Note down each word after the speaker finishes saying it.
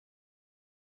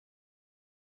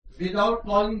without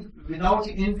calling, without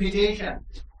invitation.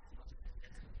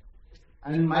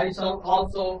 And myself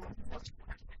also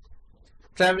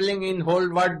traveling in whole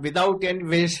world without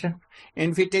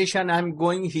invitation. I am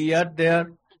going here,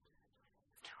 there.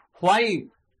 Why?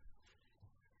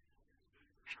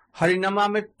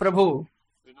 Harinamamit Prabhu,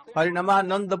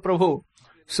 Harinamananda Prabhu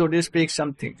should speak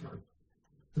something.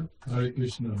 Hare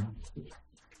Krishna.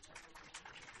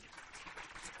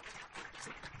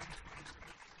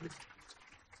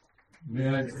 May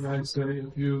I say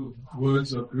a few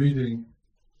words of greeting?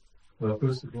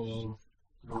 First of all,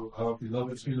 to our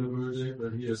beloved Srila Gurudev,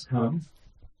 that he has come.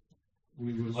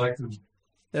 We would like to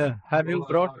have you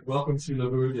brought? Welcome Srila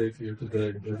Gurudev here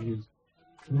today.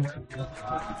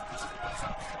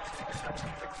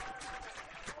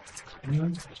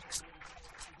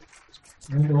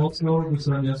 And also the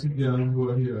Sannyasi Gyan who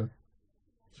are here.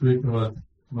 Sripad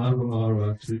Madhva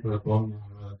Maharaj, Sripad Bon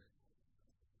Maharaj,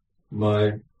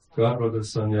 my godbrother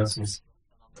sannyasis,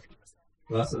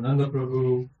 Rasananda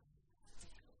Prabhu,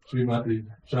 Srimati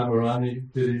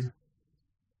Shamarani Piri,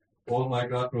 all my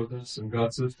godbrothers and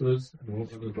godsisters, and all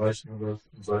other Vaishnavas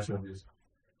and Vaishnavis.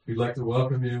 We'd like to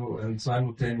welcome you, and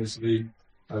simultaneously,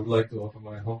 I would like to offer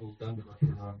my humble Dandavat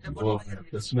Pranam to all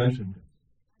that's mentioned.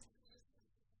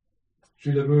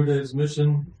 Srila Gurudev's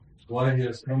mission, why he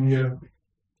has come here,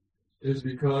 is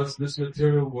because this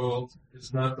material world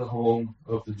is not the home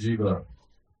of the Jiva.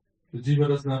 The Jiva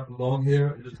does not belong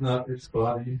here, it is not its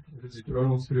body, it is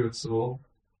eternal spirit soul.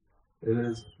 It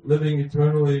is living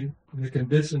eternally in a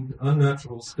conditioned,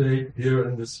 unnatural state here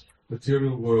in this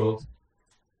material world,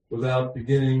 without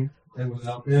beginning and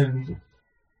without end,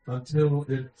 until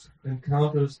it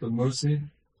encounters the mercy,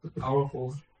 the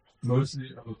powerful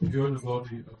mercy of a pure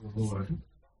devotee of the Lord.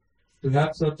 To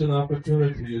have such an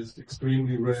opportunity is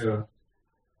extremely rare.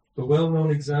 The well-known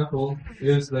example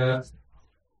is that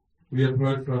we have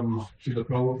heard from Srila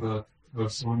Prabhupada or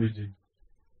Swamiji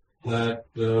that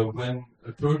when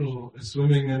a turtle is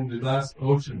swimming in the vast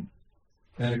ocean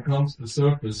and it comes to the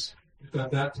surface, if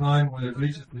at that time when it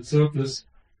reaches the surface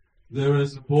there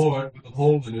is a board with a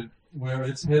hole in it where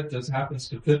its head just happens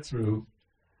to fit through,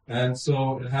 and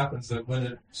so it happens that when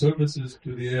it surfaces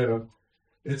to the air,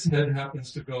 its head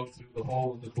happens to go through the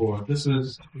hole in the board. This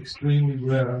is extremely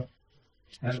rare,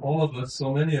 and all of us,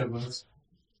 so many of us,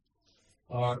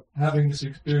 are having this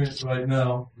experience right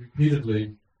now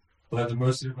repeatedly by the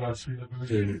mercy of our Srila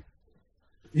Gurudev.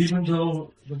 Even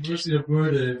though the mercy of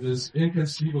Gurudev is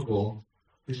inconceivable,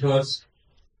 because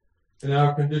in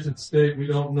our conditioned state we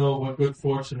don't know what good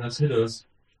fortune has hit us,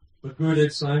 but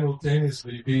Gurudev,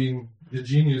 simultaneously being the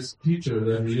genius teacher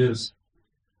that he is,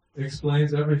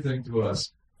 explains everything to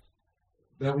us,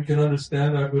 that we can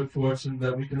understand our good fortune,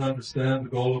 that we can understand the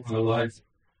goal of our life,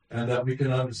 and that we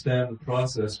can understand the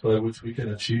process by which we can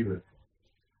achieve it.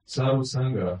 Sadhu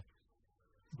Sangha.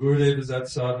 Gurudev is that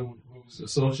sadhu whose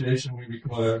association we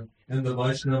require, and the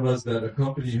Vaishnavas that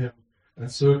accompany him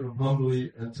and serve him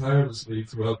humbly and tirelessly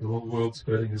throughout the whole world,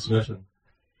 spreading his mission.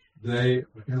 They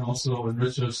can also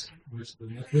enrich us with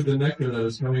the nectar that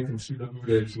is coming from Srila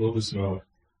Gurudev's lotus mouth.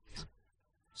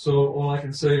 So all I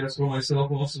can say is for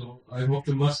myself also, I hope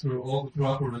to muster all the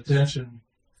proper attention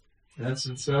and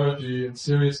sincerity and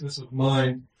seriousness of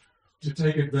mind to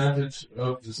take advantage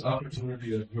of this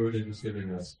opportunity that Gurudev is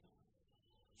giving us.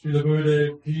 Srila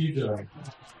Gurudev Ki Jai.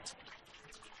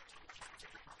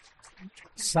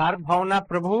 Sarvbhavana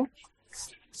Prabhu.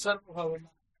 Sarvbhavana.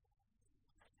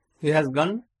 He has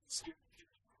gone.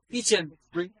 Each and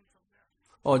bring.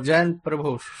 Oh, Jayant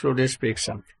Prabhu should speak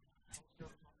something.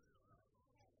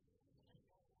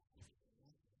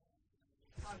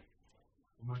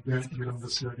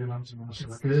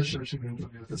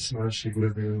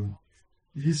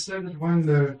 He said that when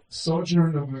the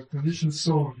sojourn of a conditioned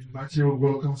soul in material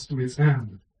world comes to its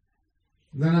end,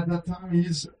 then at that time he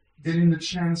is getting the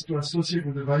chance to associate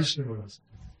with the Vaishnavas.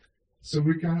 So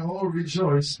we can all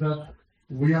rejoice that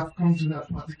we have come to that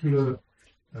particular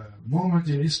moment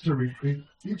in history, in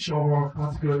each of our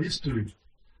particular history,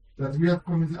 that we have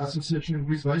come into association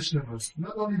with Vaishnavas.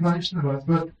 Not only Vaishnavas,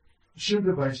 but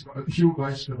Shuddha Vaishnava, a pure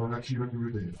Vaishnava like Srila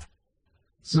Gurudev.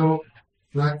 So,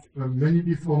 like many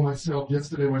before myself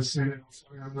yesterday was saying,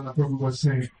 Nana Prabhu was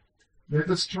saying, let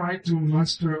us try to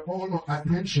muster all our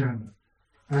attention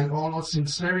and all our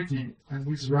sincerity, and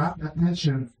with rapt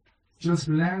attention, just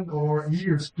lend our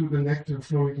ears to the nectar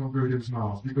flowing from Gurudev's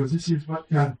mouth, because this is what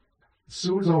can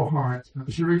soothe our heart and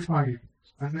purify it,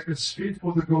 and make us fit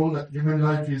for the goal that human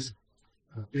life is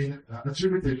being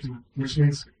attributed to, which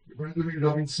means rendering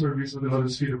loving service of the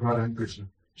lotus feet of Radha and Krishna.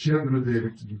 Srila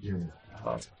Gurudev Ki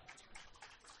Jai.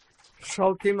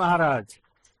 Shauti Maharaj.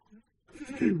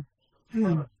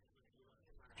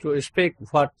 to speak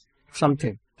what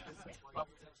something.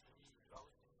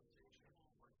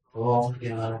 Om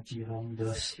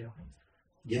Gyanatirandasya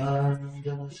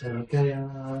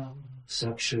Gyananjanasalakaya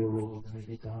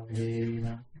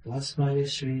Sakshurudamina Tasmai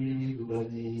Shri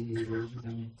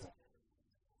Gurave.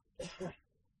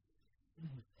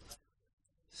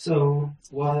 So,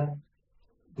 while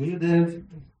Gurudev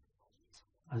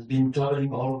has been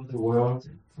traveling all over the world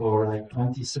for like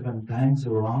 27 times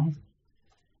around,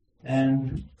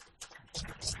 and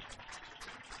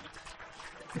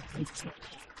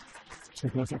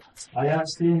I have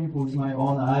seen with my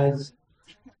own eyes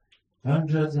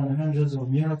hundreds and hundreds of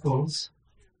miracles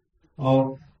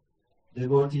of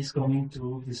devotees coming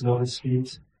to his lotus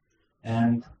feet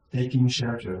and taking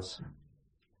shelters.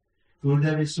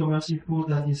 Gurudev is so merciful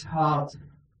that his heart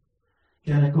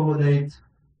can accommodate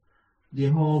the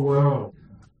whole world.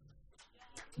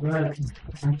 But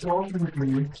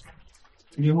unfortunately,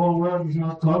 the whole world is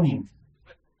not coming.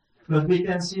 But we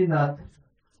can see that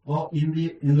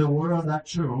in the world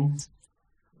actual,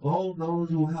 all those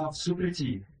who have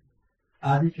Sukriti,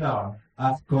 Adhikar,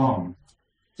 have come.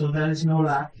 So there is no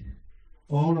lack.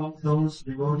 All of those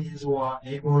devotees who are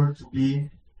able to be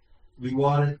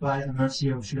rewarded by the mercy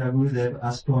of Srila Gurudev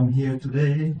has come here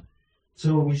today.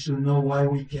 So we should know why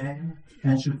we came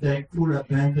and should take full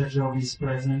advantage of his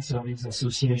presence, of his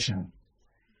association.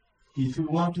 If you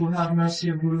want to have mercy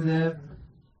of Gurudev,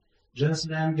 just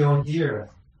then you're here.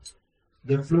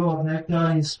 The flow of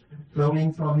nectar is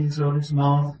flowing from his lotus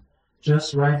mouth,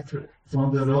 just right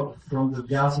from the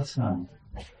Vyasa sun.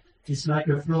 It's like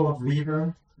a flow of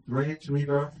river, great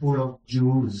river full of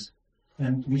jewels.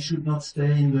 And we should not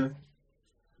stay in the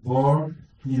board,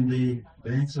 in the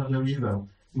banks of the river.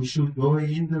 We should go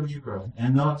in the river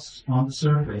and not on the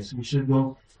surface. We should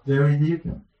go very deep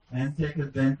and take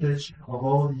advantage of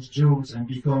all these jewels and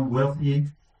become wealthy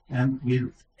and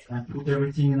put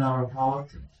everything in our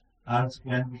heart. As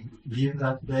when we leave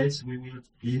that place, we will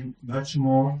be much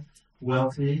more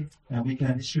wealthy and we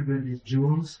can distribute these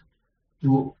jewels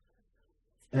to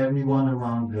everyone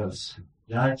around us.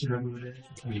 Jai Shri Gurudev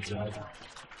Ki Jai.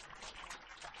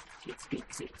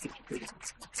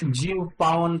 Jeev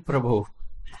Pawan Prabhu.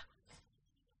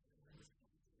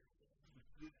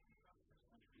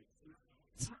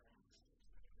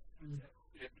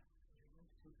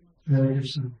 Hare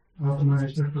Krishna. Often I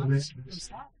respect the listeners,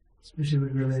 especially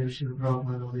related to the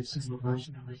Prabhupada, all these single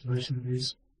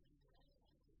Vaishnavis.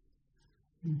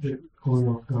 The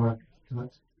call of God,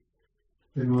 but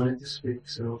they wanted to speak.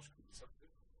 So,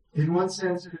 in one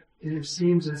sense, it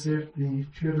seems as if the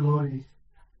pure devotee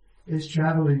is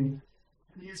traveling.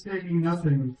 He is taking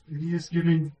nothing. He is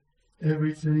giving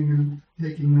everything and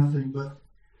taking nothing, but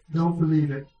don't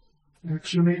believe it.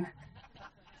 Actually,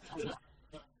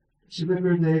 Srila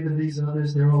Gurudev and these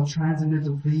others, they're all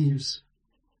transcendental thieves.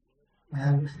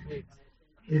 And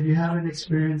if you haven't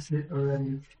experienced it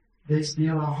already, they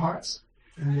steal our hearts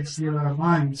and they steal our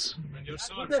minds.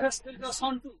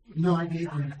 No, I gave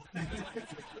them.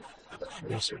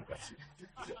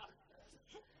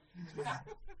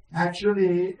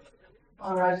 Actually,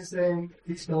 Maharaj is saying,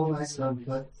 he stole my son,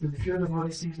 but the pure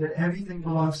devotee sees that everything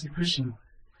belongs to Krishna.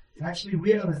 Actually,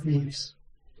 we are the thieves.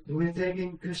 We're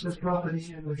taking Krishna's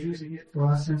property and we're using it for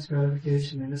our sense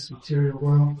gratification in this material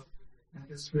world. And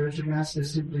the spiritual master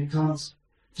simply comes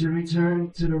to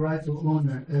return to the rightful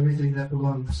owner everything that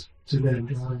belongs to them,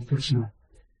 to Hare Krishna.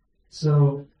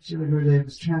 So, Srila Gurudev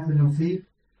is transcendental thief,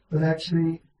 but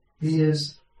actually he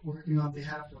is working on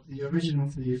behalf of the original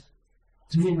thief,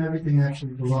 to whom everything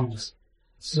actually belongs.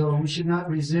 So we should not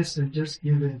resist and just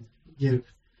give in, give.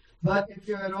 But if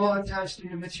you're at all attached to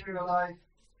your material life,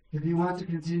 if you want to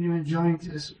continue enjoying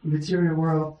this material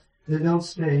world, then don't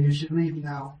stay. You should leave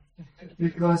now.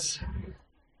 Because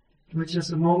with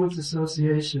just a moment's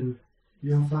association,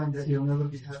 you'll find that you'll never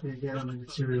be happy again in the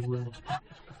material world.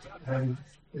 And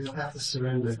you'll have to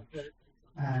surrender.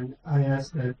 And I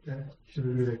ask that Srila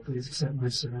Gurudev please accept my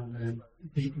surrender and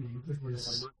beat me with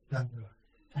his danda.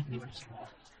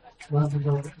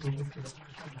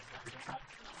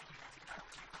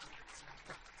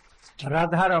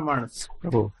 Radha Raman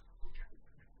Prabhu.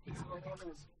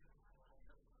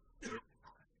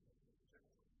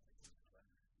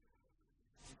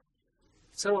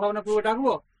 Sarvabhavana Prabhu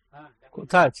ডাকবো?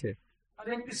 কোথায় আছে?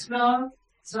 Hare Krishna,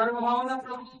 Sarvabhavana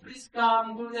Prabhu, please come.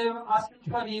 Gurudev asking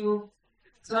for you.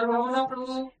 Sarvabhavana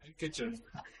Prabhu,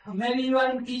 maybe you are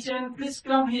in kitchen. Please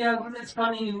come here. Gurudev is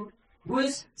calling you. Who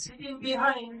is sitting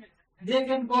behind? They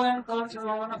can go and call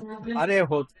Sarvabhavana Prabhu. Please. আরে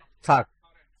হো থাক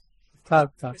থাক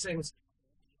থাক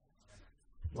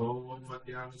Om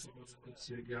Madhyana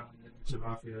Samudasya Gyana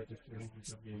Chalakya Tikram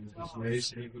Samyam Tasmai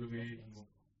Shri Gurave Namo.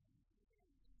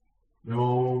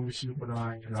 Namo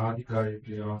Vishnupadaya Radhikaya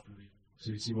Priyatari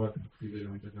Sri Sivat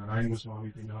Bhaktivedanta Narayan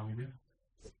Goswami Tinamine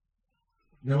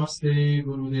Namaste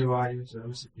Gurudevaya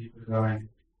Saraswati Pradaya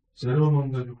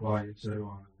Sarvamangalupaya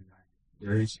Sarvanandaya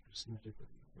Jai Shri Krishna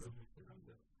Chaitanya Prabhupada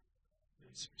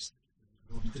Jai Shri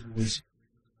Krishna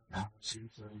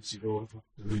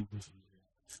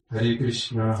Hare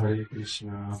Krishna, Hare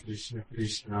Krishna, Krishna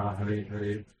Krishna, Hare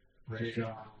Hare, Hare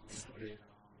Ram, Hare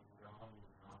Ram, Ram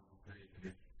Ram, Hare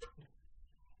Hare.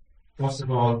 First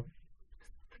of all,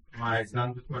 my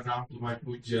Dandavat Pranam to my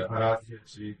Pujya Aradhya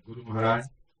Sri Guru Maharaj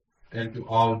and to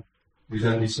all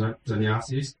Vidandi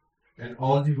Sannyasis and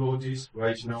all devotees,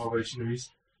 Vaishnava Vaishnavis,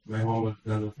 my humble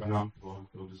Dandavat Pranam to all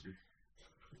those.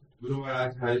 Guru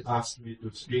Maharaj has asked me to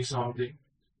speak something.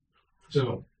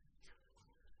 So,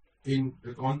 in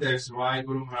the context why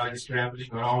Guru Maharaj is traveling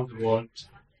around the world,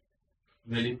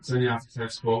 many sannyasis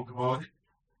have spoken about it.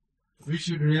 We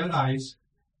should realize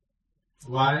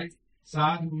why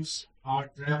sadhus are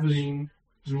traveling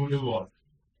through the world.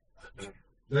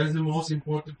 That is the most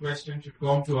important question should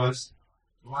come to us.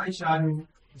 Why sadhu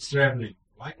is traveling?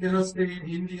 Why cannot stay in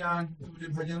India and do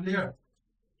the bhajan there?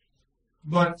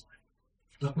 But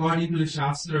according to the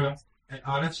Shastra and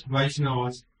other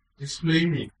Vaishnavas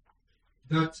explaining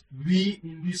that we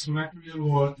in this material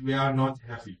world, we are not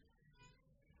happy.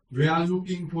 We are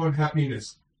looking for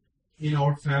happiness in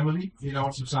our family, in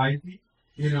our society,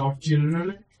 in our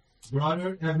children,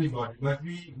 brother, everybody. But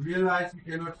we realize we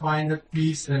cannot find that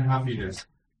peace and happiness.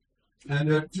 And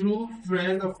the true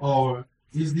friend of ours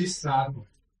is this sadhu.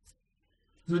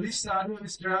 So this sadhu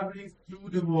is traveling through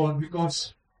the world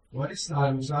because what is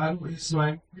sadhu? Sadhu is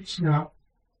Swami Krishna,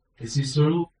 is his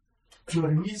Swarup. So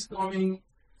he is coming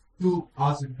to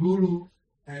as a guru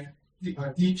and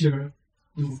a teacher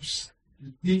to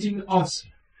teaching us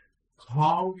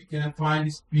how we can find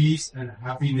this peace and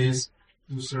happiness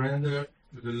to surrender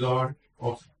to the Lord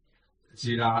of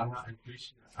Sri Radha and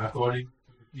Krishna according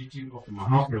to the teaching of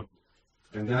Mahaprabhu.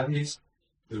 And that is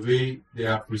the way they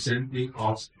are presenting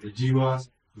us, the jivas,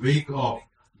 wake up,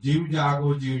 jiv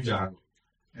jago,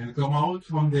 and come out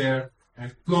from there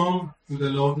and come to the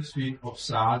lotus feet of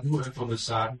sadhu, and from the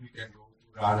sadhu we can go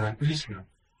to Radha and Krishna.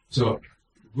 So,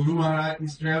 Guru Maharaj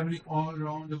is traveling all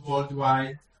around the world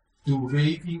wide to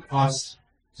waking us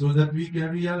so that we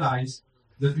can realize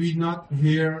that we are not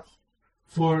here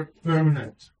for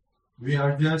permanent. We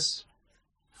are just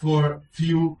for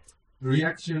few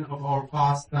reaction of our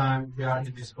past time. We are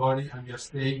in this body and we are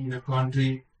staying in a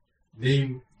country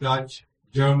named Dutch,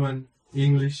 German,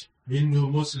 English, Hindu,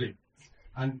 Muslim.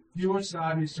 And pure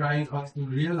sadhu is trying us to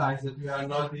realize that we are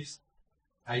not this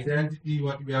identity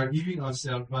what we are giving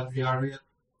ourselves, but we are real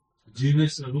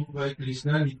Jiva Swarup by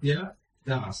Krishna Nitya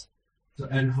Das. So,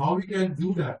 and how we can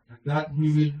do that? And that he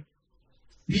will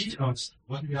teach us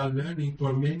what we are learning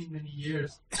for many, many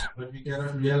years, but we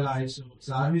cannot realize. So,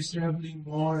 sadhu is traveling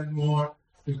more and more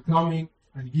to coming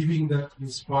and giving that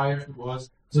inspire to us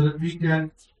so that we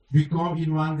can become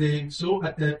in one day so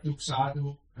attached to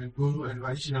sadhu and Guru and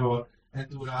Vaishnava and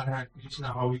to Radha and Krishna,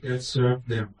 how we can serve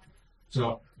them.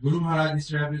 So, Guru Maharaj is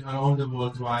traveling around the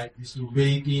world wide, is to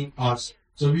waking us.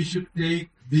 So we should take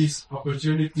this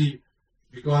opportunity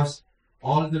because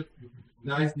all the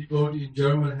nice devotees in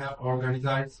Germany have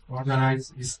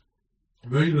organized this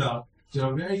very well. So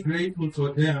I'm very grateful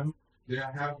for them. They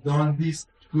have done this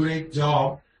great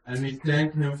job and we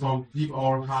thank them from deep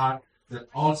our heart that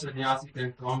all sannyasi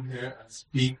can come here and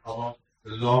speak about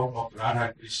the love of Radha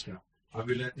and Krishna. I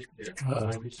will let it there.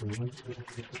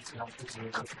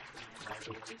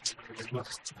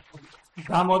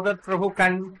 Damodar Prabhu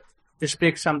can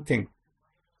speak something.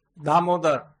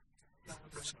 Damodar.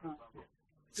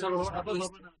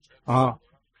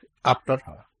 After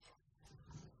her.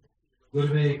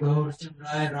 Gurve Gaur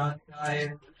Chandrai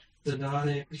Radhikaya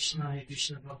Tadare Krishna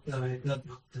Krishna Bhaktaya Tad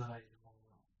Bhaktaya.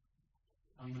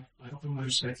 I offer my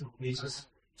respectful praises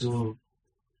to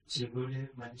Sri Gurudev,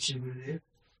 my Disha Gurudev,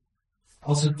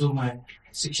 also to my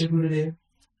Siksha Gurudev,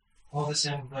 all the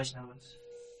assembled Vaishnavas,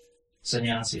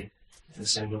 Sannyasi, and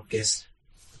assembled guests.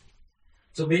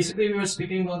 So basically we were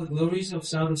speaking about the glories of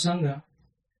Sadhu Sangha.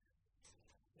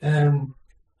 And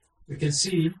we can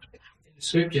see in the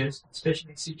scriptures,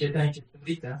 especially Sri Chaitanya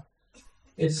Charitamrita,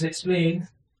 it is explained,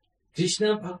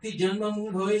 Krishna Bhakti Janma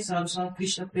Mool Hoy Sadhu Sangha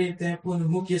Krishna Prem Tempun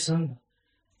Mukhya Sangha.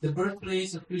 The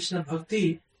birthplace of Krishna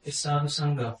Bhakti is Sadhu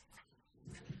Sangha.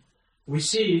 We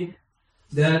see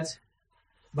that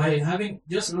by having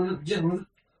just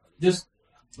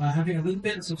by having a little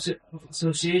bit of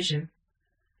association,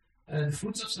 the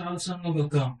fruits of Sadhu Sangha will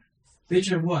come.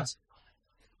 Picture of what?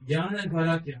 Jnana and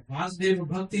Vairagya. Vasudeva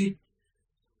Bhakti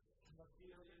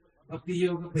bhakti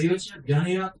yoga prayoja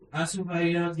jnanayat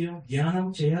asuvayadhyam jnanam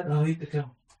chayat avitakam.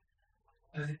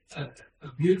 A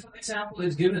beautiful example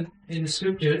is given in the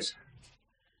scriptures,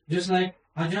 just like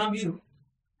Ajamil.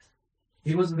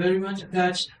 He was very much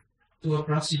attached to a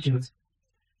prostitute.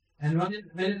 And when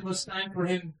it was time for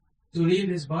him to leave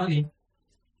his body,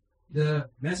 the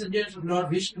messengers of Lord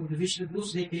Vishnu, the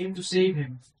Vishnudus, they came to save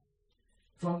him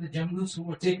from the Jamdus who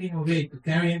were taking him away to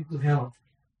carry him to hell.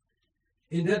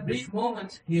 In that brief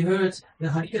moment, he heard the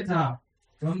Harikatha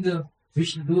from the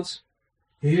Vishnudus.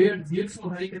 He heard the beautiful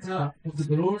Harikatha of the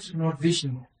glories of Lord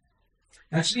Vishnu.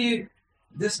 Actually,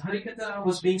 this Harikatha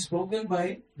was being spoken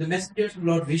by the messengers of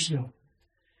Lord Vishnu.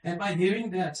 And by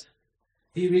hearing that,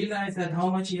 he realized that how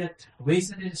much he had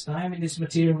wasted his time in this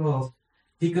material world.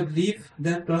 He could leave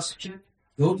that prostitute,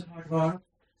 go to Hardwar,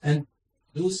 and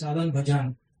do sadhan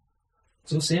bhajan.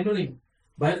 So similarly,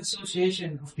 by the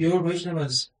association of pure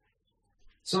Vaishnavas,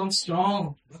 some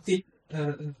strong bhakti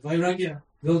vairagya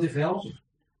will develop,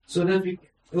 so that we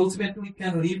ultimately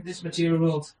can leave this material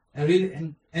world and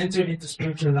really enter into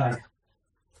spiritual life.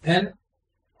 And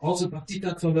also bhakti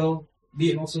tattva will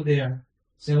be also there,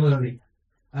 similarly.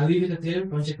 I'll leave it at there.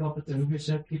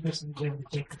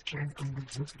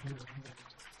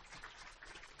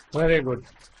 Very good.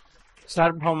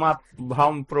 Sarvbhauma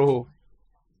Bhaum Prabhu.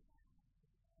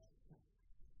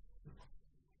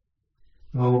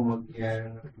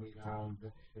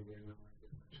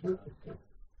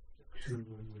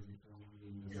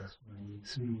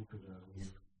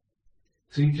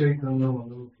 Sri Chaitanya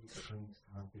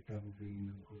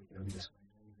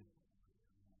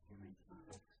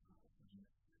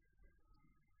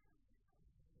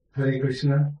Hare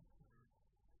Krishna.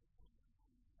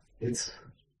 It's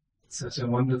such a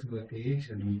wonderful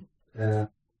occasion that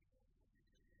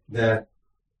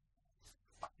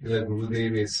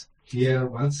Gurudev is here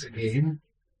once again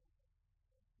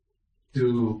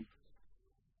to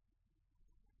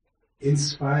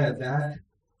inspire that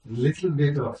little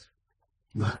bit of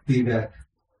bhakti that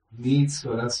needs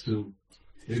for us to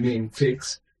remain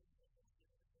fixed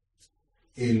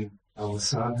in our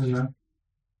sadhana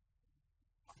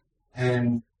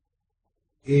and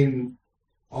in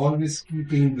always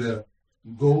keeping the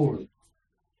goal,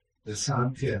 the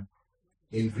Sankhya,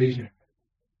 in vision.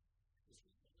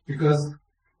 Because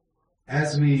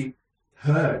as we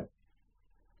heard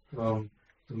from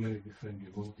so many different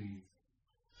devotees,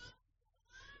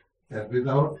 that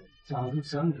without Sadhu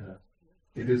Sangha,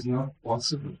 it is not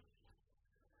possible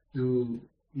to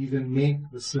even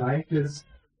make the slightest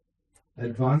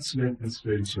advancement in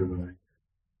spiritual life.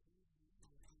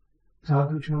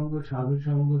 Sadhu Sangha,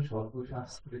 Sarva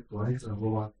Shastra,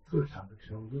 Sarvamatma, Sadhu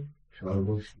Sangha,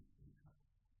 Sarva.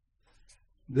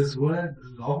 This word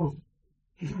law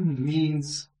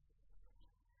means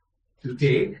to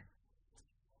take,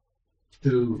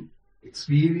 to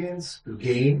experience, to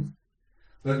gain.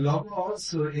 But law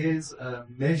also is a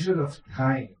measure of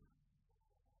time,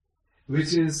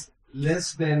 which is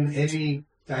less than any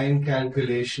time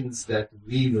calculations that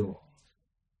we know.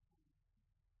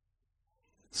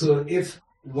 So if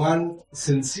one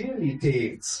sincerely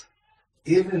takes,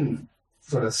 even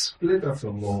for a split of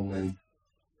a moment,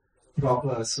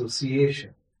 proper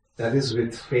association, that is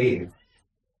with faith,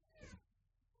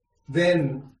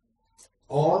 then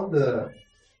all the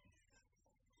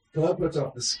purport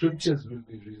of the scriptures will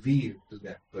be revealed to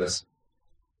that person.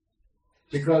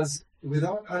 Because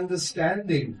without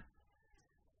understanding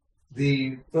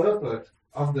the purport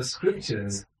of the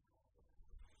scriptures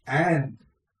and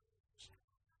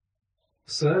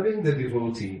serving the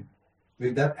devotee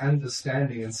with that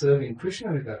understanding and serving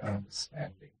Krishna with that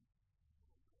understanding,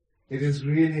 it is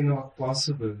really not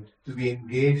possible to be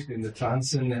engaged in the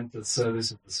transcendental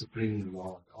service of the Supreme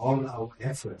Lord. All our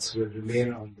efforts will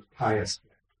remain on the pious plan.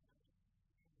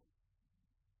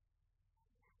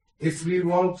 If we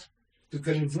want to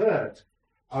convert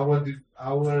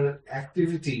our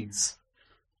activities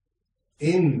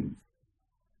in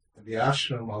the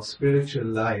ashram or spiritual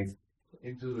life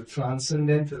into a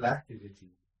transcendental activity,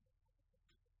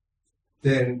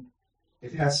 then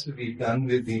it has to be done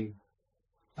with the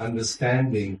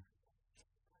understanding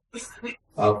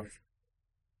of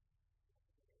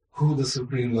who the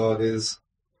Supreme Lord is,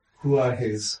 who are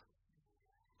His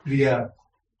Priya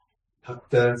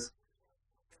Bhaktas,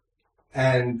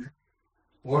 and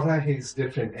what are His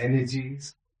different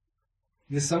energies.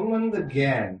 The Sambandha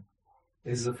Gyan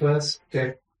is the first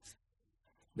step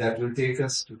that will take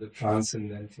us to the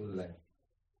transcendental level.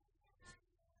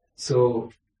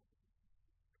 So,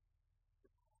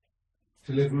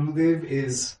 Srila Gurudev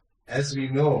is, as we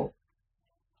know,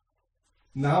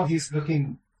 now he's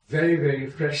looking very, very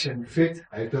fresh and fit.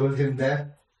 I told him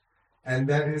that. And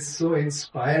that is so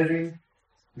inspiring.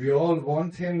 We all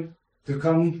want him to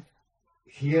come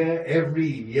here every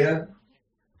year.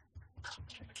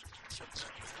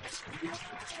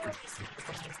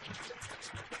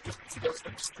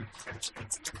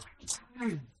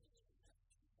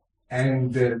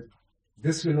 And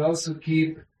this will also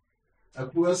keep a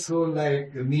poor soul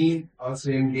like me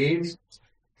also engaged.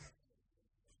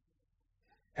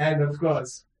 And of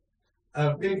course,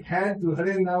 a big hand to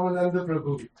Harinamananda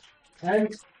Prabhu.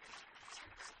 And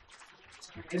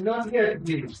not yet,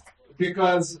 please,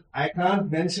 because I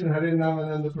can't mention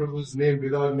Harinamananda Prabhu's name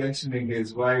without mentioning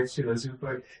his wife,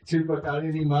 Shilpa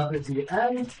Tarini Mataji,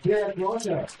 and their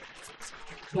daughter,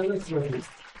 Saraswati.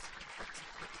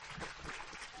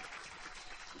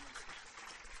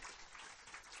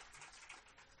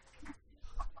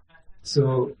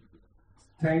 So,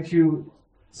 thank you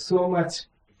so much,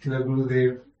 Srila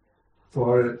Gurudev,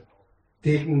 for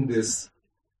taking this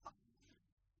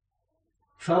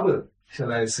trouble,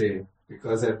 shall I say,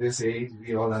 because at this age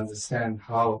we all understand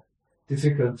how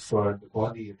difficult for the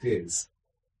body it is.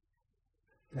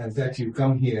 And that you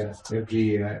come here every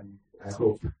year, and I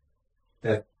hope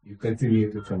that you continue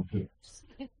to come here.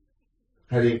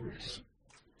 Hare Krishna.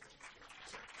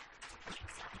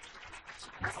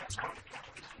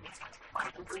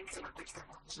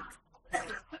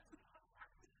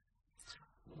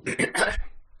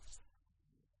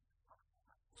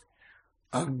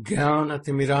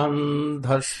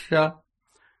 अज्ञानतिमिरान्धस्य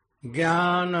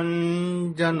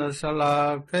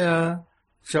ज्ञानञ्जनशलाकया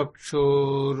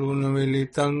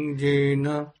चक्षुरुन्मीलितं येन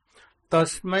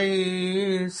तस्मै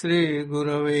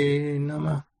श्रीगुरवे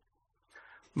नमः।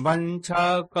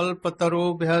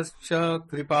 वञ्चाकल्पतरुभ्यश्च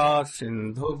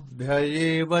कृपासिन्धुभ्य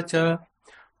एव च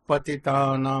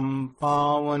पतितानां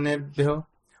पावनेभ्यो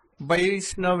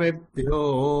वैष्णवेभ्यो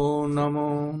नमो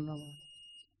नमः।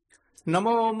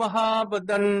 नमो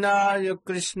महावदन्याय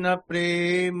कृष्ण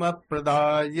प्रेम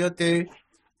प्रदायते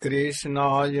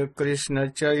कृष्णाय कृष्ण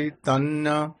चैतन्य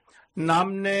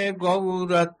नाम्ने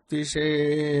गौरत्विषे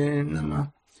नमः।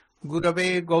 गुरवे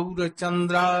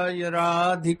गौरचन्द्राय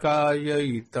राधिकायै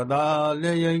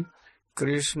तदालयै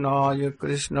कृष्णाय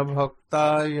कृष्ण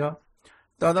भक्ताय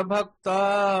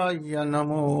तद्भक्ताय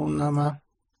नमो नमः।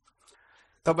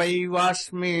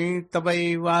 तवैवास्मि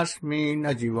न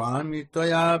जीवामि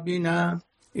त्वया विना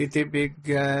इति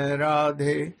विज्ञाय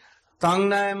राधे तं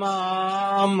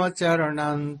Namami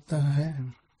चरणान्तः।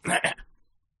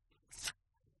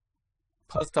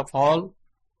 First of all,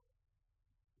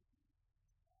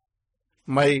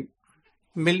 my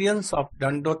millions of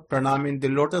dandot pranam in the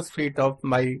lotus feet of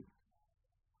my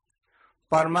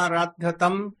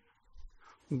Paramaradhyatam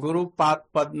Guru Pad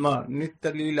Padma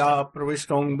Nitya Leela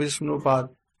Pravishtaung Vishnupad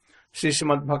Shri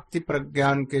Srimad Bhakti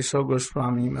Pragyan Keshav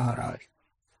Goswami Maharaj.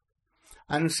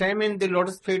 And same in the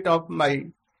lotus feet of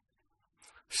my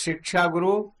Shiksha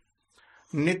Guru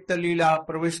Nitya Leela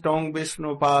Pravishtaung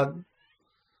Vishnupad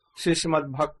Shri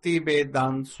Srimad Bhakti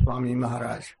Vedant Swami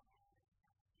Maharaj.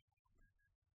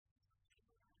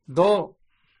 Though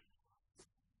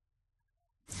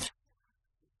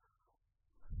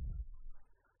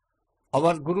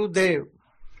our Gurudev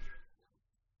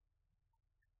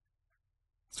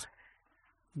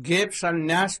gave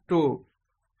sannyas to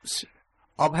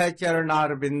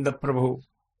Abhayacharana Prabhu,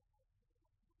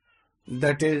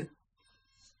 that is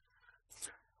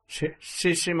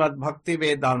Shri Srimad Bhakti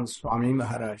Vedant Swami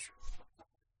Maharaj.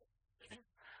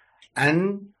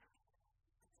 And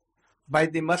by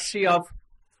the mercy of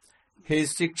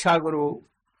his Shiksha Guru,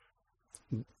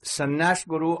 Sannyas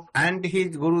Guru and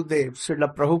his Gurudev,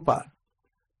 Srila Prabhupada,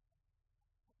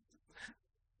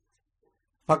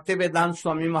 Bhaktivedanta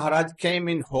Swami Maharaj came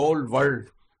in whole world,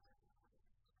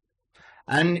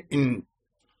 and in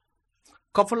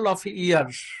couple of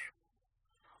years,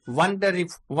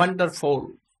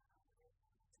 wonderful,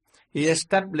 he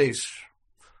established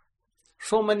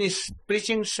so many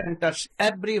preaching centers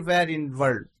everywhere in the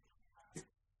world.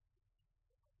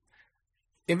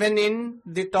 Even in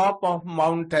the top of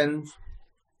mountains,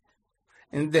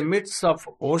 in the midst of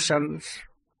oceans,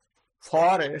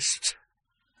 forests,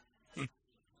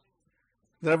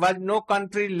 there was no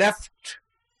country left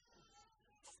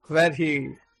where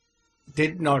he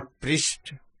did not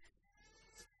preach.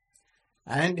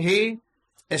 And he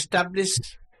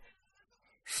established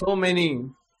so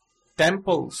many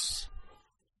temples,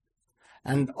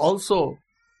 and also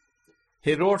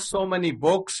he wrote so many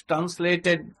books,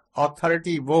 translated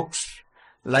authority books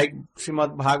like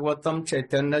Srimad Bhagavatam,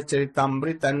 Chaitanya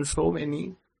Charitamrita, and so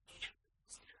many.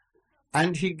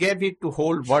 And he gave it to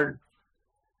whole world.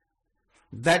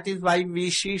 That is why we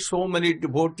see so many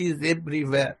devotees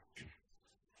everywhere.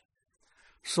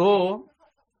 So,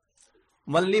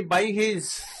 only by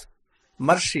his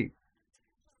mercy,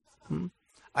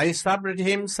 I served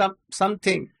him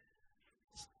something,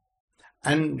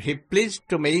 and he pleased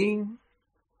to me,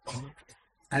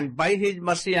 and by his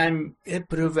mercy I am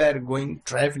everywhere going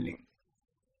traveling,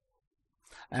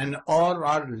 and all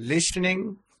are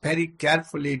listening very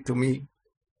carefully to me.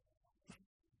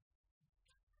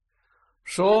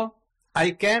 So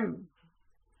I came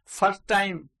first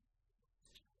time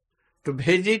to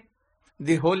visit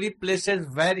the holy places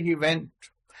where he went,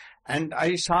 and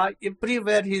I saw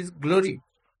everywhere his glory.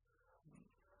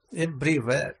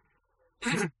 Everywhere.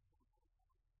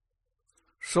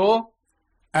 So,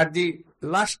 at the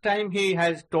last time he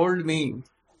has told me,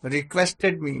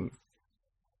 requested me,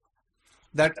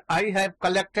 that I have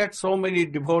collected so many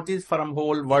devotees from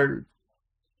whole world,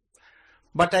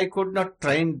 but I could not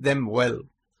train them well.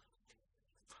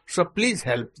 So please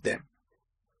help them.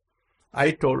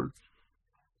 I told,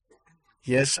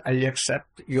 yes, I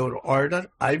accept your order.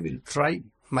 I will try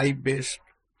my best.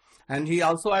 And he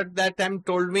also at that time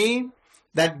told me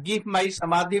that give my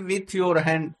samadhi with your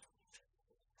hand.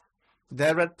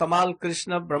 There were Tamal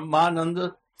Krishna,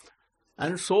 Brahmananda,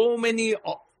 and so many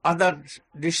other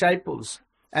disciples.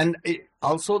 And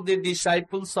also the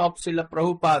disciples of Srila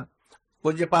Prabhupada,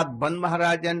 Pujapad Ban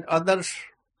Maharaj and others.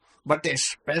 But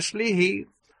especially he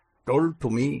told to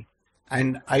me,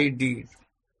 and I did.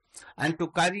 And to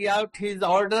carry out his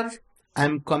order, I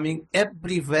am coming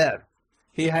everywhere.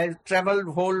 He has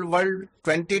traveled whole world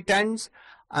 20 times,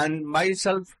 and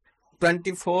myself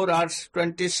 24 or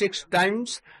 26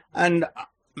 times, and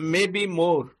maybe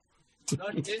more.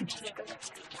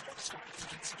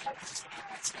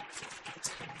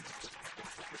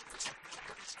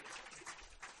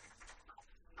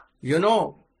 You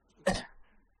know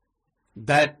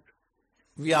that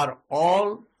we are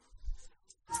all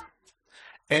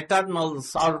eternal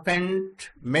servant,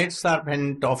 maid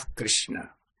servant of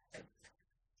Krishna.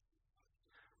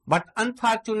 But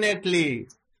unfortunately,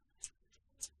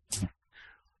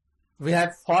 we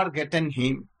have forgotten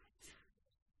him.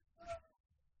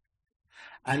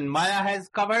 And Maya has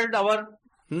covered our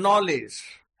knowledge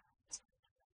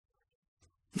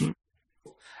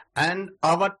and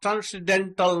our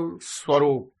transcendental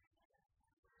swarup.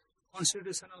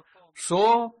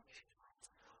 So,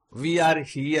 we are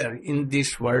here in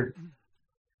this world.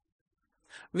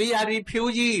 We are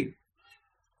refugee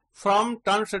from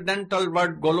transcendental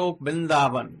world Golok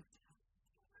Vrindavan.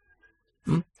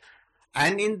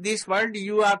 And in this world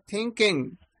you are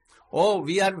thinking, oh,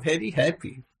 we are very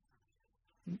happy.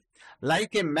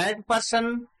 Like a mad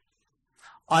person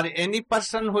or any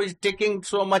person who is taking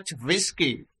so much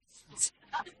whiskey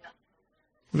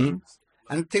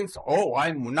and thinks, oh, I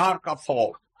am monarch of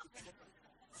all.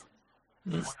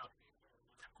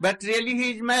 But really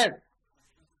he is mad.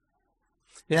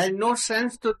 He has no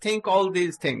sense to think all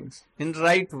these things in the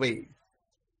right way.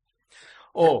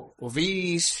 Oh,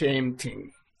 we same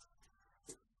thing.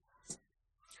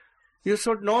 You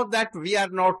should know that we are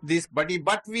not this body,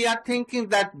 but we are thinking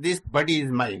that this body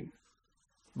is mine.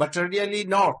 But really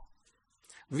not.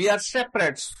 We are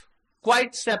separate,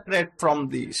 quite separate from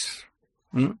this.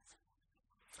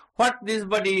 What this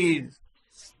body is?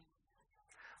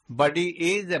 Body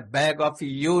is a bag of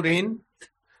urine,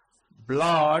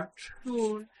 blood,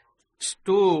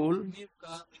 stool,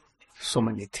 so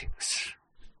many things.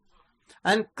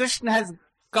 And Krishna has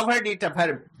covered it up,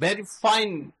 a very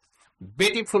fine,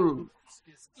 beautiful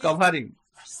covering,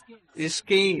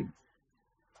 skin,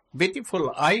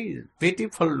 beautiful eyes,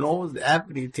 beautiful nose,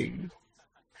 everything.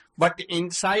 But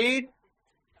inside,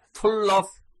 full of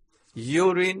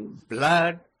urine,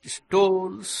 blood,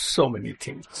 stool, so many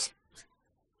things.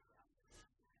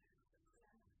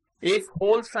 If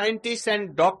whole scientists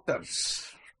and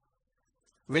doctors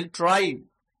will try,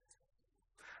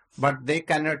 but they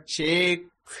cannot check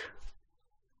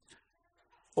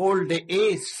old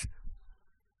age.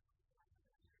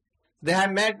 They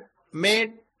have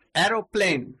made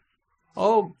aeroplane,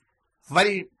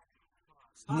 very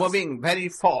moving, very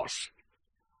fast.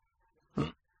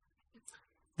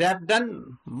 They have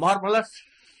done marvelous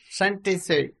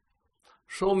scientists,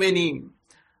 so many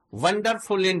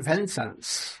wonderful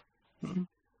inventions.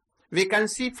 We can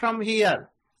see from here,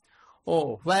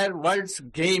 where world's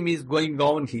game is going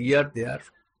on here, there.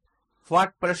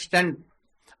 What President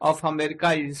of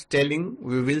America is telling,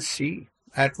 we will see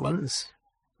at once.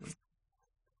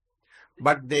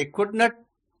 But they could not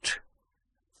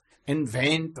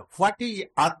invent what is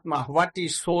Atma, what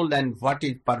is soul and what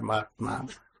is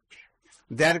Paramatma.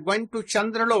 They are going to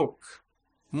Chandralok,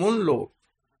 Moonlok,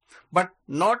 but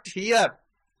not here.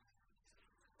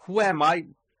 Who am I?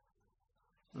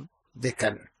 They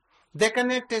cannot. They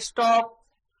cannot stop.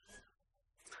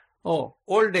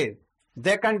 Old days.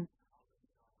 They can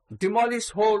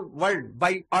demolish whole world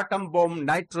by atom bomb,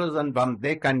 nitrogen bomb.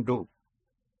 They can do.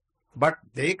 But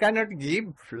they cannot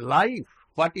give life.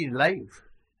 What is life?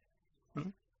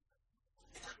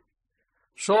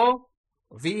 So,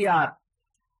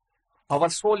 our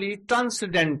soul is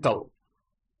transcendental.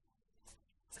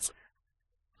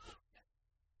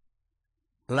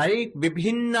 Like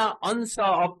Vibhinna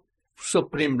Ansa of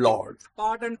Supreme Lord.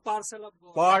 Part and parcel of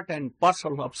God. Part and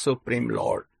parcel of Supreme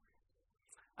Lord.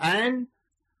 And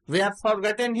we have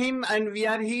forgotten Him and we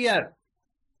are here.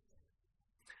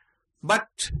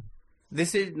 But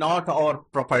this is not our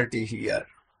property here.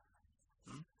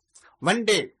 One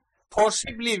day,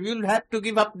 possibly we will have to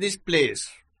give up this place.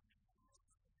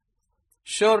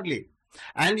 Surely.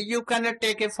 And you cannot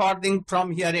take a farthing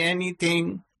from here,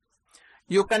 anything.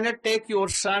 You cannot take your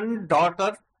son,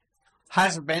 daughter,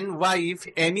 husband, wife,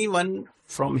 anyone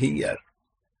from here.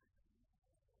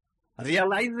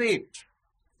 Realize it.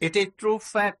 It is true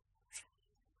fact.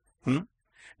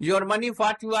 Your money,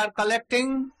 what you are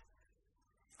collecting,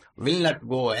 will not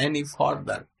go any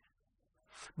further.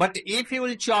 But if you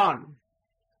will chant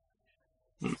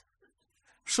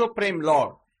Supreme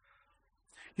Lord,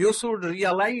 you should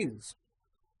realize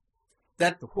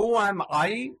that who am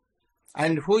I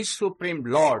and who is Supreme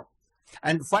Lord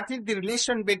and what is the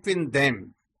relation between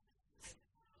them.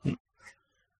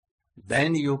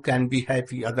 Then you can be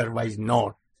happy, otherwise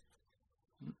not.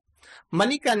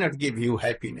 Money cannot give you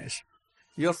happiness.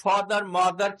 Your father,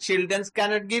 mother, children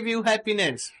cannot give you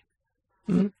happiness.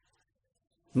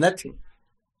 Nothing.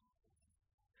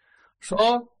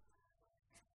 So,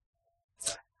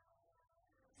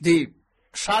 the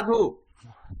sadhu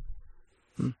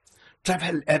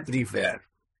travel everywhere.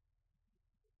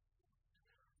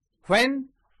 When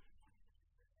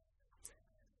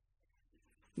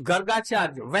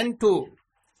Gargacharya went to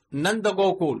Nanda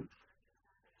Gokul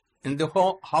in the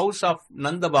house of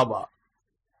Nanda Baba,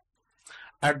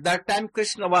 at that time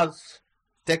Krishna was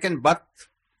taken birth,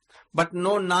 but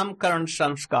no Namkaran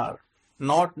Sanskar,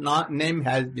 not name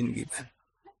has been given.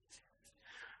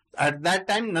 At that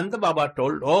time Nanda Baba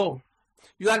told,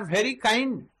 you are very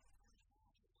kind.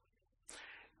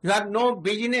 You have no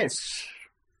business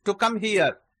to come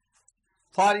here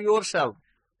for yourself.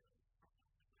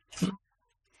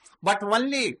 But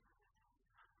only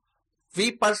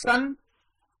we person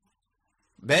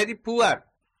very poor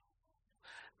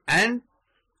and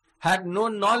have no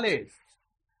knowledge,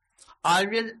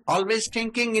 always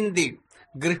thinking in the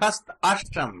Grihastha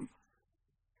Ashram.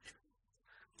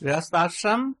 Grihastha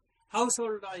Ashram?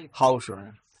 Household life.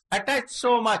 Household. Attached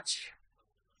so much.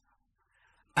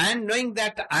 And knowing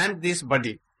that I am this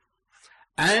body.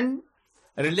 And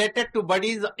related to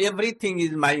bodies, everything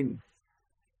is mine.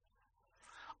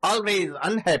 Always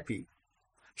unhappy.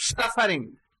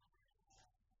 Suffering.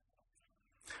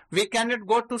 We cannot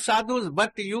go to sadhus,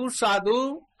 but you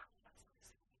sadhu,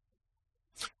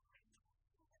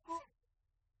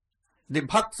 the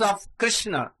bhakts of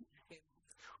Krishna,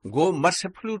 go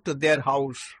mercifully to their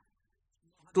house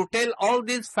to tell all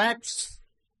these facts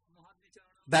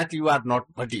that you are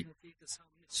not body.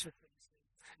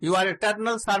 You are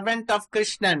eternal servant of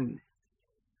Krishna,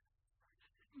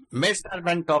 maid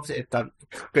servant of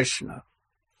Krishna.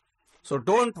 So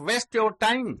don't waste your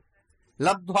time.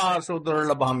 Labdhva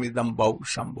sudurlabham idam bhau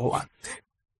shambhavante.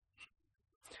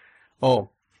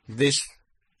 This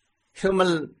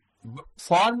human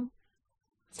form,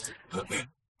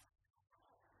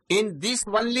 in this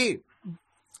only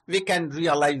we can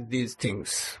realize these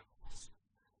things.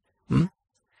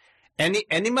 Any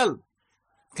animal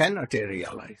cannot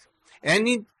realize.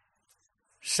 Any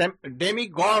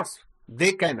demigods,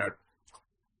 they cannot.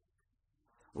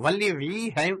 Only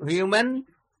we human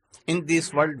in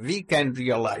this world, we can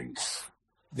realize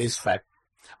this fact.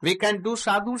 We can do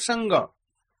sadhu sangha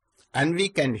and we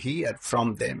can hear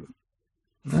from them.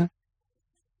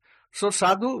 So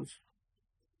sadhus,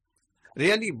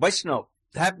 really Vaishnava,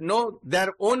 have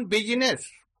their own business.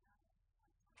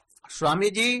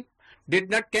 Swamiji did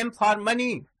not come for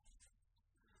money.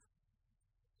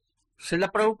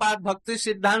 Srila Prabhupada Bhakti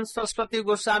Siddhanta Saraswati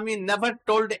Goswami never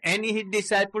told any his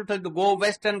disciple to go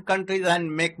Western countries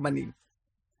and make money.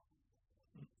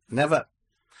 Never.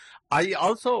 I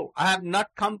have not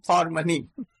come for money.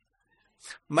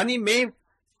 Money may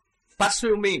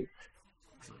pursue me,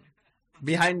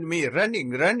 behind me,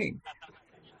 running.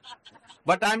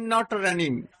 But I am not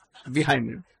running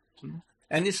behind it.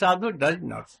 Any sadhu does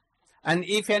not. And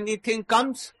if anything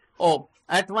comes,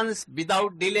 at once,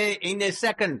 without delay, in a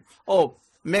second,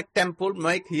 make temple,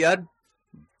 make here,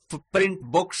 print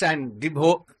books and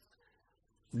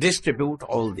distribute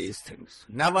all these things.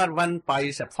 Never one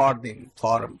piece affording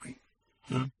for me.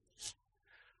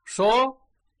 So,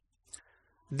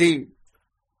 the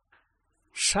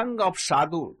Sangha of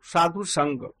Sadhu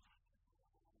Sangha,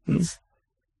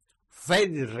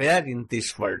 very rare in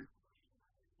this world.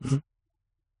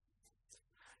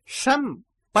 Some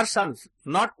persons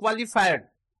not qualified,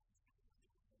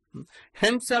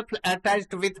 himself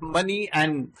attached with money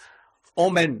and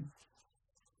omen,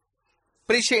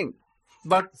 preaching,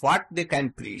 but what they can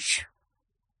preach.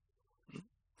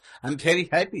 I'm very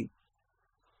happy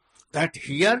that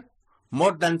here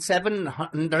more than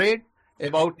 700,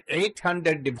 about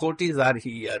 800 devotees are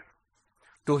here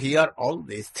to hear all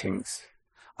these things.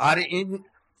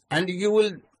 And you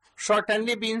will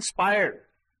certainly be inspired.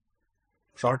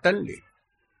 Certainly.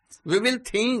 We will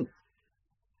think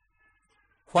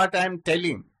what I am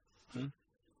telling.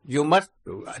 You must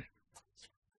do that.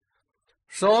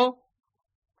 So,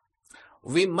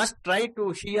 we must try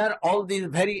to hear all these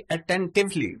very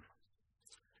attentively.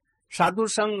 Sadhu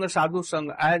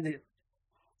Sangha, as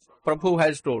Prabhu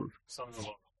has told.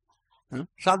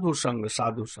 Sadhu Sangha.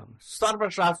 Sarva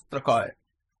Shastra ka hai.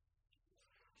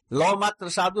 Law matra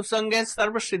sadhu sangha hai,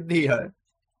 sarva siddhi hai.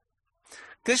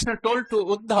 Krishna told to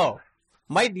Uddhav,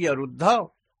 my dear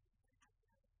Uddhav,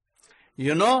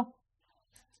 you know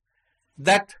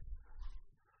that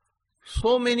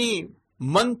so many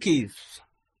monkeys,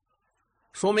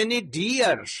 so many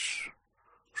deers,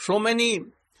 so many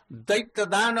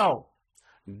Daitya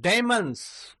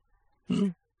demons,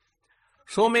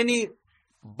 so many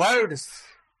birds,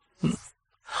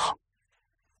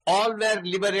 all were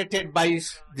liberated by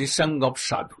the Sangha of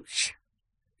Sadhus.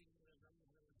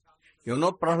 You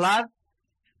know Prahlad?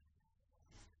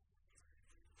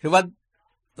 He was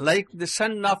like the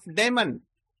son of demon.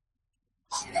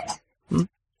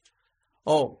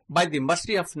 Oh, by the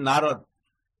mercy of Narad,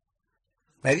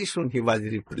 very soon he was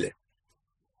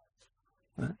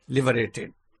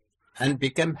liberated and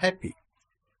became happy.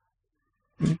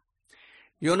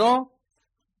 You know,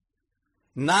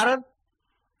 Narad,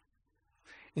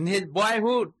 in his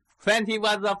boyhood, when he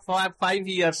was of 5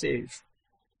 years age,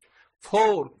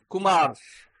 4 Kumars,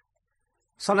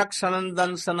 Sanak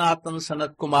Sanandan, Sanatan,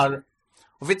 Sanat Kumar,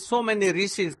 with so many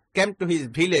rishis came to his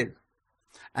village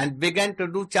and began to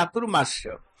do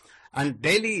Chaturmasya. And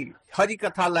daily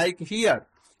Harikatha like here,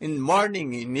 in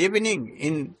morning, in evening,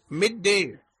 in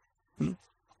midday,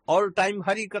 all time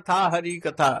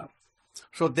Harikatha.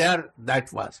 So there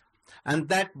that was. And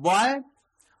that boy,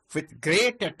 with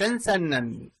great attention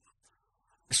and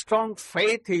strong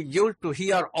faith, he used to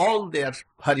hear all their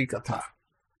Harikatha.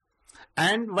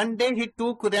 And one day he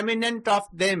took remnant of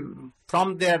them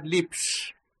from their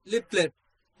lips.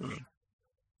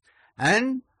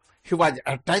 And he was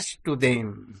attached to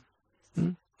them.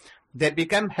 They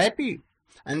became happy.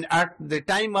 And at the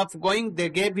time of going, they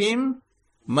gave him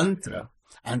mantra.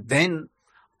 And then,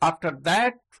 after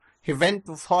that, he went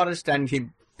to forest and he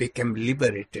became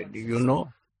liberated, you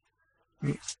know.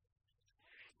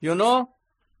 You know,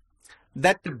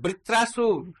 that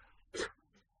Vritrasur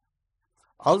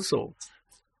also,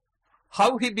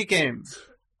 how he became?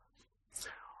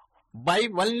 By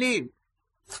only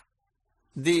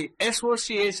the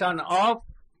association of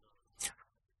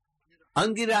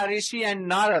Angira Rishi and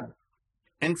Narad.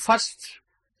 In first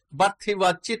birth he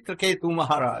was Chitraketu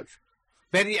Maharaj,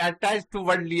 very attached to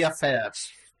worldly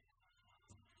affairs.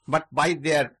 But by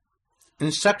their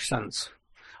instructions,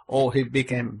 he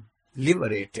became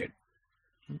liberated.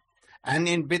 And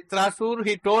in Vritrasur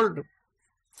he told,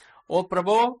 O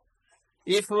Prabhu,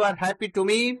 if you are happy to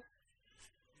me,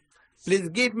 please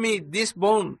give me this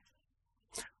bone.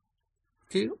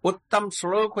 Uttam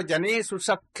Shlok Janesu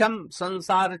Sakhyam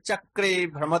Sansar Chakre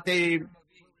Bhramate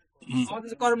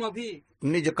Nij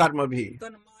Karma Bhi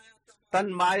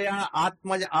Tan Maya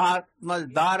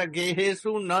Atmaj Dar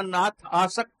Gehesu Nanat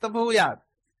Asakta Bhuyat.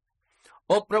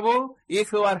 O Prabhu,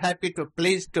 if you are happy to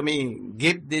please to me,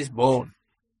 give this bone.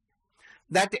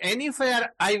 That any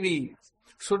fair ivy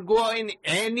should go in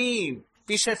any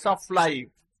pieces of life.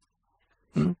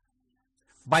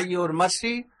 By your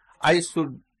mercy, I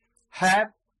should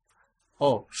have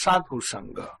Sadhu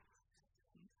Sangha.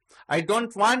 I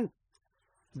don't want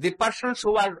the persons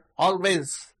who are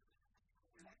always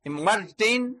immersed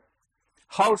in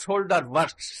householder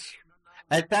works,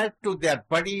 attached to their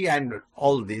body and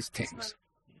all these things.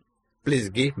 Please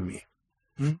give me.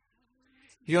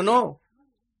 You know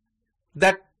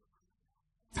that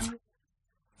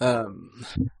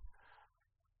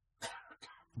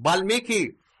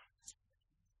Valmiki,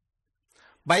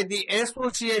 by the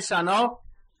association of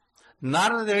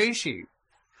Narada Rishi,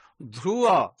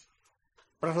 Dhruva,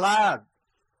 Prahlad,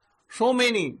 So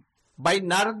many, by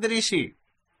Narad Rishi,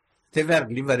 they were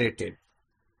liberated.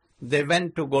 They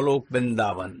went to Golok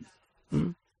Vrindavan.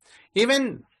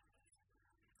 Even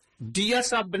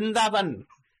deers of Vrindavan,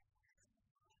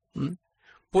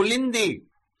 Pulindi,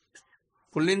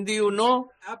 you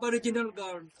know, Aboriginal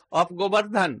girl. of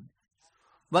Govardhan,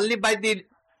 only by the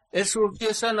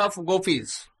association of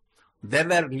gopis, they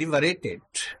were liberated.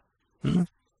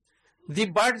 The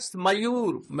birds,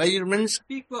 Mayur means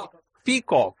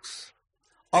peacocks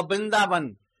of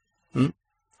Vrindavan.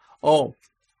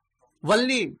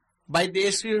 Only by the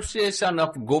association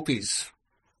of gopis,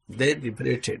 they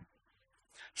liberated.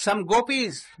 Some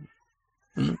gopis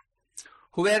who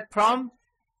were from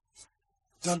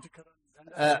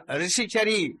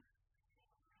Rishichari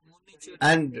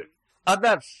and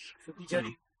others,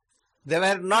 they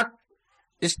were not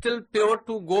still pure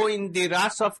to go in the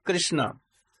ras of Krishna.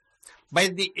 By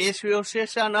the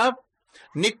association of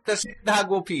Nitya Siddha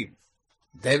Gopi,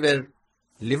 they were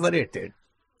liberated.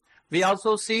 We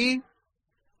also see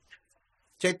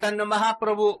Chaitanya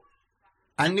Mahaprabhu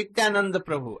and Nityananda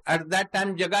Prabhu. At that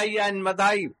time, Jagaiya and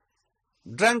Madhai,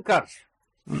 drunkards.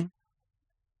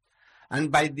 And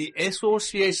by the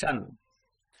association,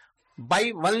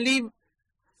 by only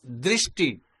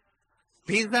drishti,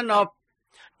 vision of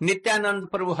Nityananda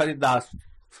Prabhu Haridas,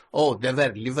 they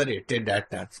were liberated at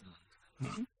that.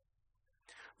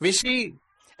 We see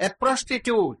a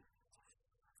prostitute,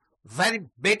 very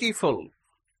beautiful.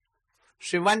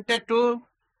 She wanted to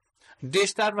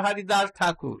disturb Haridas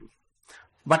Thakur,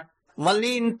 but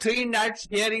only in 3 nights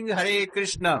hearing Hare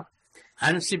Krishna,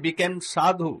 and she became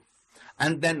sadhu.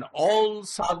 And then all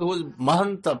sadhus,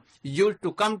 Mahanta, used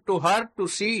to come to her to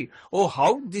see,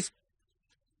 how this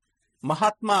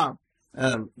Mahatma,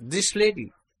 this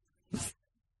lady.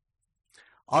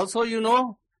 Also,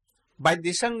 by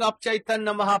the Sangha of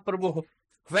Chaitanya Mahaprabhu,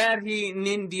 where he in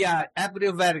India,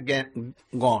 everywhere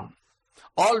gone,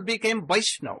 all became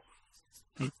Vaishnava.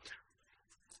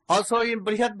 Also in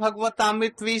Brihad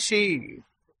Bhagavatamrit we see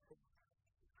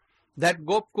that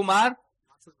Gop Kumar,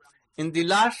 in the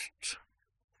last,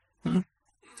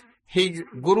 his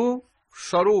Guru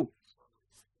Swarup,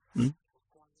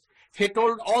 he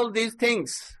told all these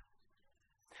things.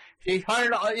 He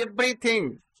heard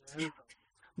everything,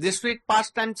 the sweet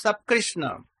pastimes of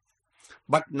Krishna,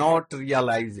 but not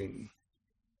realizing.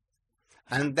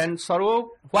 And then Swarup,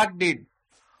 what did?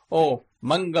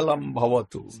 Mangalam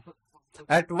Bhavatu.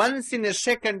 At once in a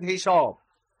second he saw,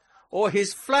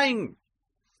 he's flying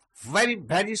very,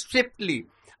 very swiftly.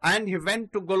 And he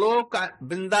went to Golok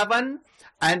Vrindavan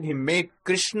and he made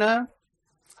Krishna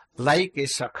like a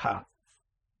Sakha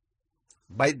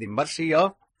by the mercy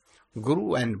of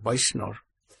Guru and Vaishnava.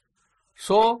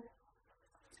 So,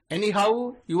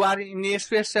 anyhow, you are in a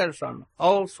association.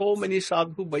 So many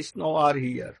sadhu Vaishnava are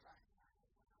here.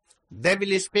 They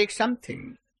will speak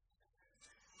something.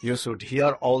 You should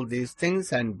hear all these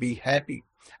things and be happy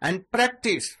and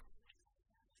practice.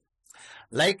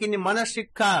 Like in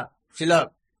Manasikha, Srila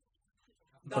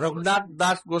Raghunath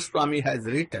Das Goswami has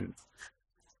written.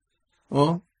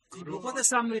 Guru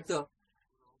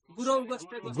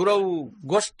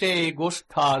Goste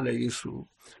Gosthale Yishu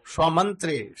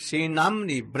Swamantre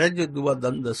Shinamni Brajadua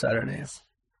Danda Sarane.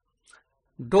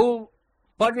 Do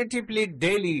positively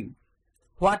daily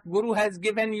what Guru has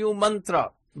given you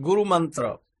mantra, Guru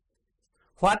mantra.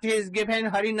 What he has given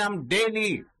Harinam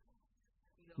daily,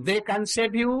 they can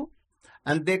save you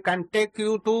and they can take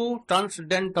you to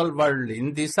transcendental world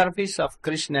in the service of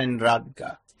Krishna and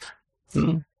Radhika.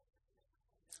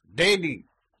 Daily.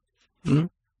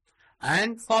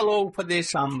 And follow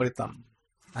Upadeshamritam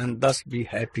and thus be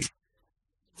happy.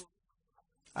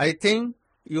 I think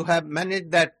you have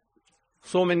managed that.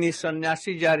 So many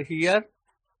sannyasis are here.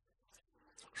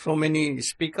 So many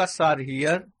speakers are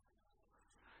here.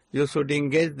 You should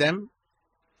engage them.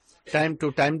 Time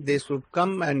to time they should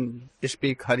come and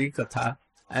speak Hari Katha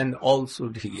and all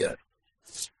should hear.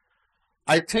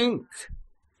 I think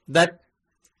that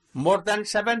more than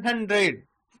 700,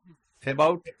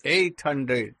 about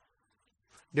 800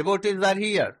 devotees are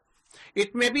here.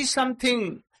 It may be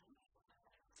something,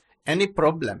 any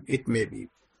problem, it may be,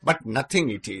 but nothing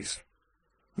it is.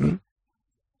 You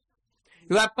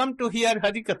have come to hear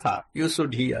Hari Katha, you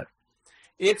should hear.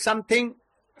 If something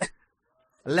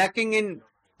lacking in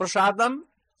prasadam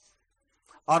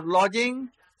or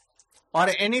lodging or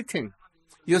anything,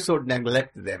 you should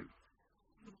neglect them.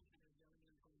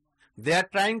 They are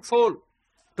trying full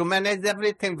to manage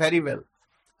everything very well.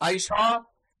 I saw,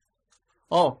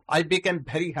 I became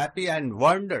very happy and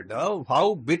wondered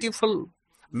how beautiful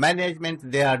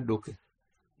management they are doing.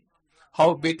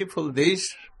 How beautiful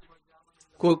this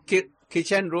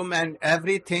kitchen room and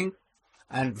everything,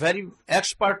 and very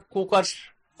expert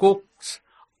cooks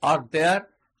are there,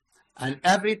 and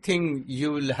everything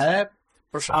you will have,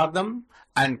 prasadam,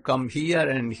 and come here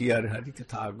and hear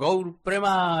Harikatha. Gaur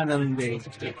Premanande.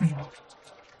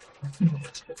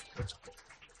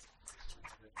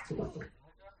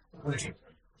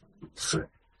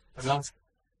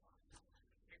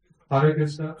 Hare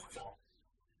Krishna.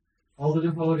 All the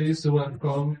devotees who have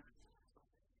come,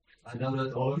 I know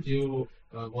that all of you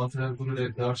want to have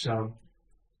Gurudev Darshan.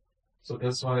 So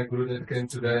that's why Gurudev came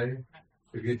today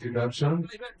to give you darshan,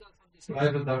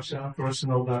 private darshan,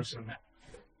 personal darshan.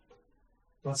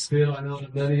 But still, I know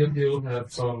that many of you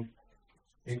have some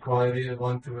inquiry and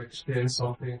want to exchange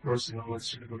something personal with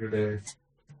Sri Gurudev.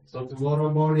 So tomorrow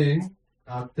morning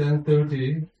at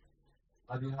 10:30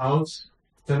 at the house,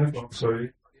 10 o'clock,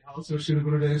 sorry, the house of Sri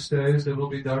Gurudev stays, there will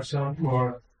be darshan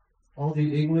for all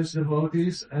the English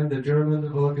devotees and the German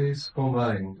devotees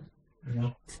combined.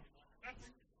 Yeah.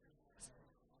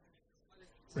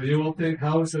 So you will think,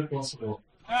 how is it possible?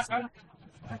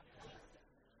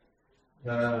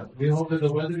 We hope that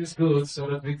the weather is good so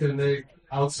that we can make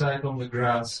outside on the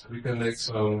grass, we can make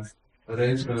some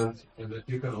arrangement and that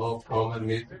you can all come and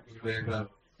meet.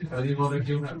 If anyone of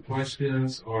you have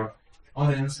questions or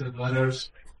unanswered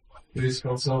letters, please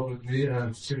consult with me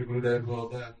and Sri Gurudev will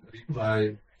then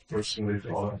reply personally to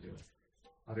all of you.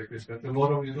 Hare Krishna.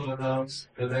 Tomorrow we will announce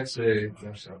the next day,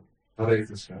 darshan. Hare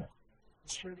Krishna.